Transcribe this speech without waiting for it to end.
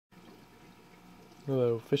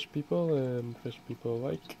Hello fish people and fish people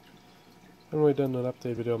alike. I haven't really done an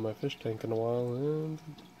update video on my fish tank in a while and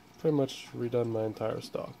pretty much redone my entire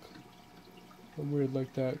stock. I'm weird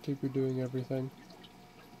like that, keep redoing everything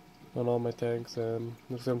on all my tanks, and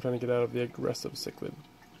looks like I'm trying to get out of the aggressive cichlid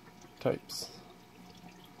types.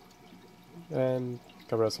 And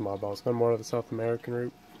cover out some oddballs, going more of the South American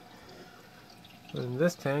route. In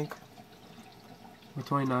this tank, a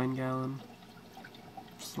 29 gallon,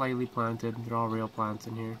 slightly planted, they're all real plants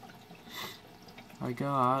in here. I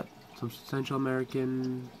got some Central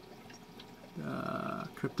American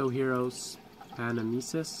Crypto Heroes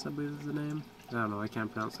Panamesis, I believe is the name. I don't know, I can't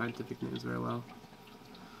pronounce scientific names very well.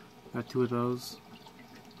 Got two of those.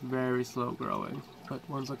 Very slow growing, but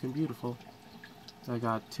one's looking beautiful. I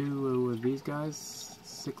got two of these guys,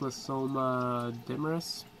 Cyclosoma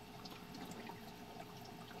dimeris.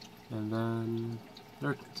 And then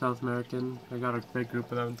they're South American. I got a big group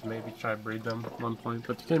of them to maybe try to breed them at one point,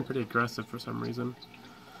 but they're getting pretty aggressive for some reason.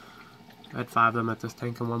 I had 5 of them at this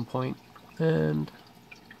tank at one point, and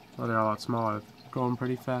well, they're a lot smaller, growing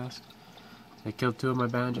pretty fast. I killed 2 of my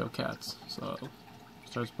banjo cats, so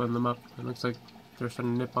start splitting them up. It looks like they're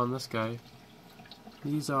starting to nip on this guy.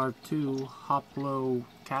 These are 2 Hoplo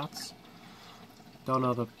cats. Don't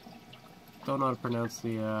know how to pronounce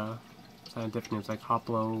the scientific names, like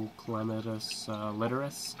Hoploclematis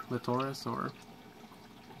litoris, or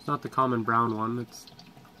it's not the common brown one. It's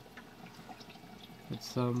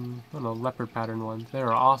I don't know, leopard pattern ones.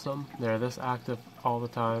 They're awesome. They're this active all the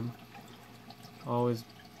time. Always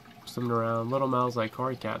swimming around. Little mouths like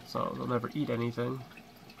cory cats, so they'll never eat anything.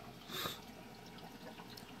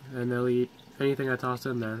 And they'll eat anything I toss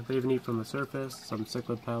in there. They even eat from the surface, some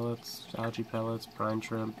cichlid pellets, algae pellets, brine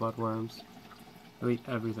shrimp, bloodworms. They'll eat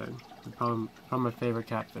everything. They're probably my favorite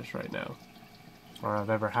catfish right now. Or I've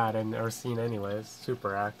ever had or seen anyways.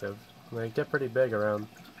 Super active. They get pretty big, around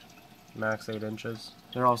max 8 inches.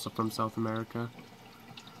 They're also from South America.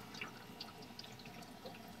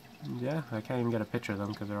 And yeah, I can't even get a picture of them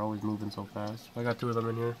because they're always moving so fast. I got 2 of them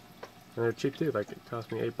in here. And they're cheap too, like it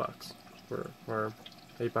cost me $8 or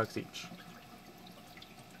 $8 each.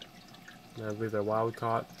 And I believe they're wild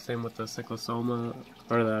caught. Same with the Cyclosoma,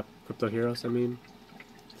 or the Crypto Heroes, I mean.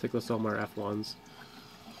 Cyclosoma are F1s.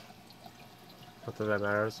 Not that that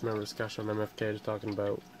matters. I remember discussion on MFK just talking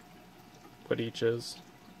about what each is.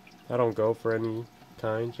 I don't go for any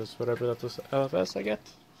kind, just whatever that's LFS I get.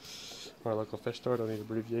 Or a local fish store, don't need to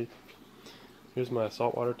abbreviate. Here's my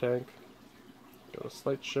saltwater tank. Got a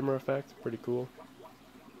slight shimmer effect, pretty cool.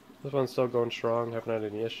 This one's still going strong, haven't had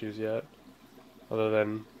any issues yet. Other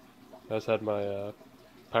than I just had my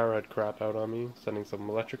power head crap out on me, sending some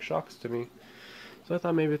electric shocks to me. So I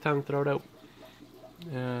thought maybe it's time to throw it out.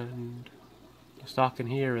 And the stock in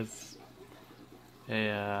here is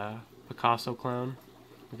a Picasso clown.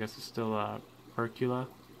 I guess it's still a Hercula.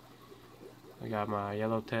 I got my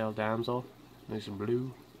yellow-tailed damsel, nice and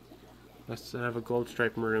blue. Let's have a gold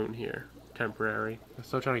striped maroon here, temporary. I'm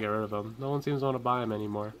still trying to get rid of them. No one seems to want to buy them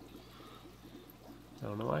anymore. I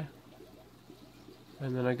don't know why.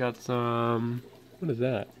 And then I got some, what is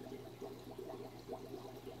that?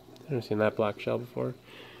 I've never seen that black shell before.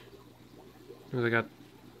 I got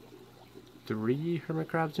 3 hermit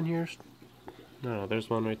crabs in here. No, there's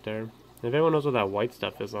one right there. If anyone knows what that white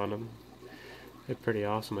stuff is on them, they're pretty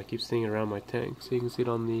awesome. I keep seeing it around my tank, so you can see it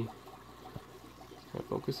on the, can I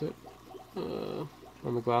focus it? On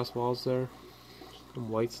the glass walls there. Some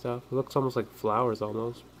white stuff. It looks almost like flowers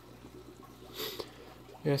almost.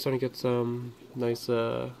 Yeah, starting to get some nice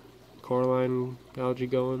coralline algae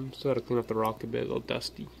going. Still gotta clean up the rock a bit, a little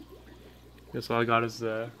dusty. Guess all I got is just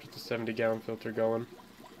a 70-gallon filter going.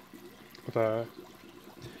 With a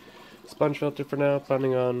sponge filter for now,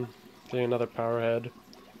 planning on getting another power head.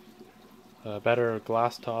 A better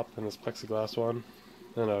glass top than this plexiglass one.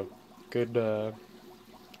 And a good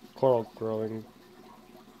coral growing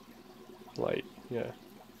light, yeah.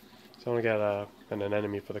 So I want to get an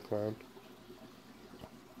anemone for the clown.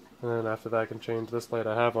 And then after that I can change this light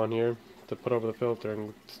I have on here to put over the filter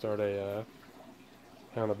and start a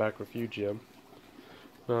on the back refugium.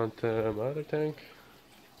 On to my other tank.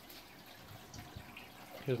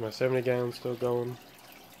 Here's my 70 gallon still going.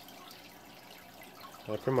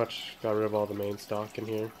 I pretty much got rid of all the main stock in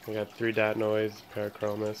here. I got 3 Datnoids,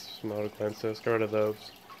 Parachromis, some Autoglensis, got rid of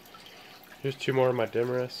those. Here's 2 more of my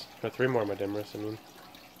Dimeris, or 3 more of my Dimeris, I mean.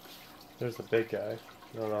 There's the big guy.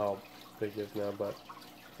 I don't know how big he is now, but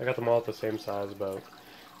I got them all at the same size, about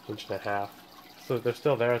 1.5 inches. So they're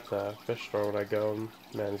still there at the fish store when I go, and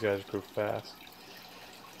man, these guys grew fast.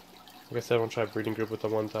 Like I said, I want to try a breeding group with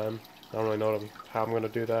them one time. I don't really know how I'm going to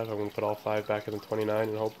do that. I'm going to put all 5 back in the 29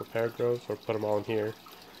 and hope a pair grows, or put them all in here.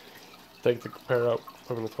 Take the pair out,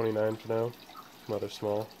 put them in the 29 for now. Mother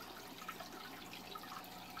small.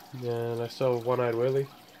 And I still have One-Eyed Willie.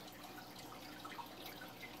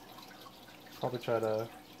 Probably try to...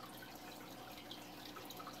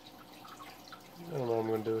 I don't know what I'm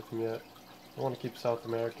going to do with him yet. I want to keep South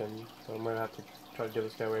American, so I might have to try to give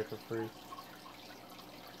this guy away for free.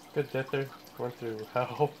 Good dither. Went through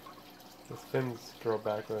hell. His fins grow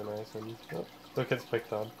back really nice, and oh, look, it's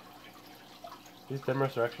picked on. These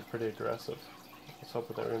dimmers are actually pretty aggressive. I was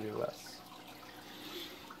hoping they were going to be less.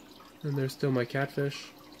 And there's still my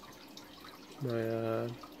catfish. My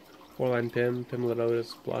 4-line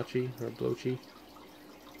Pimlidotus blotchy, or blotchy.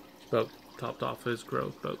 About topped off his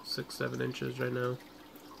growth, about 6-7 inches right now.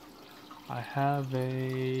 I have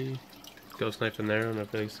a ghost knife in there. I don't know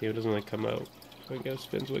if you can see it. It doesn't really come out. So I guess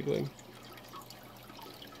fins wiggling.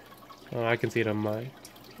 I can see it on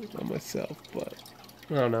myself, but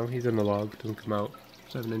I don't know. He's in the log. Doesn't come out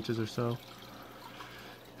 7 inches or so.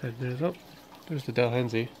 And there's the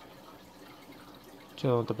Delhenzi.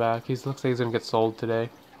 Chilling at the back. Looks like he's gonna get sold today.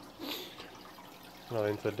 Not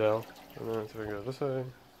into the Del. And then if we go this way.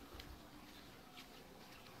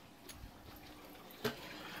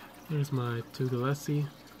 There's my Tugalesi,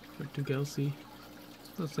 or Tugelsi.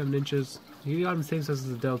 About 7 inches. He got the same size as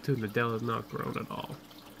the Del too, and the Del has not grown at all.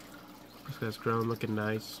 This guy's grown, looking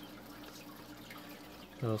nice.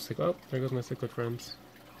 Oh, there goes my cichlid friends.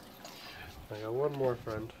 I got one more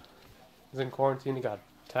friend. He's in quarantine, he got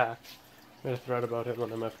attacked. I made a thread about him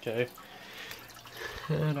on MFK.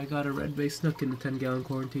 And I got a red-based snook in the 10-gallon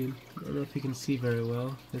quarantine. I don't know if you can see very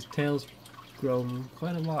well. His tail's grown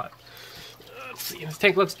quite a lot. Let's see, his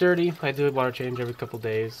tank looks dirty. I do a water change every couple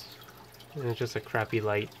days. And it's just a crappy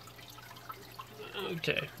light.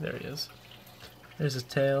 Okay, there he is. There's his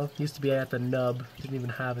tail. Used to be at the nub. Didn't even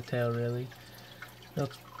have a tail, really. Now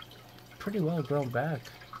it's pretty well grown back.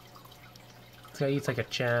 This guy eats like a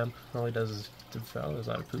champ. All he does is there's a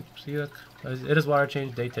lot of poop. See, look. It is water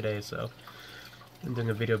change day to day, so I'm doing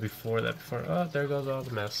a video before that. Oh, there goes all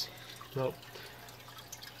the mess. Nope.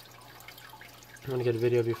 I'm gonna get a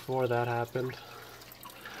video before that happened,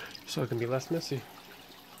 so it can be less messy.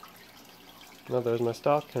 Well, there's my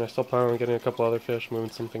stock, and I still plan on getting a couple other fish, moving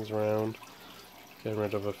some things around, getting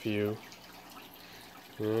rid of a few.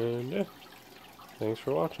 And yeah, thanks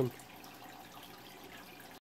for watching.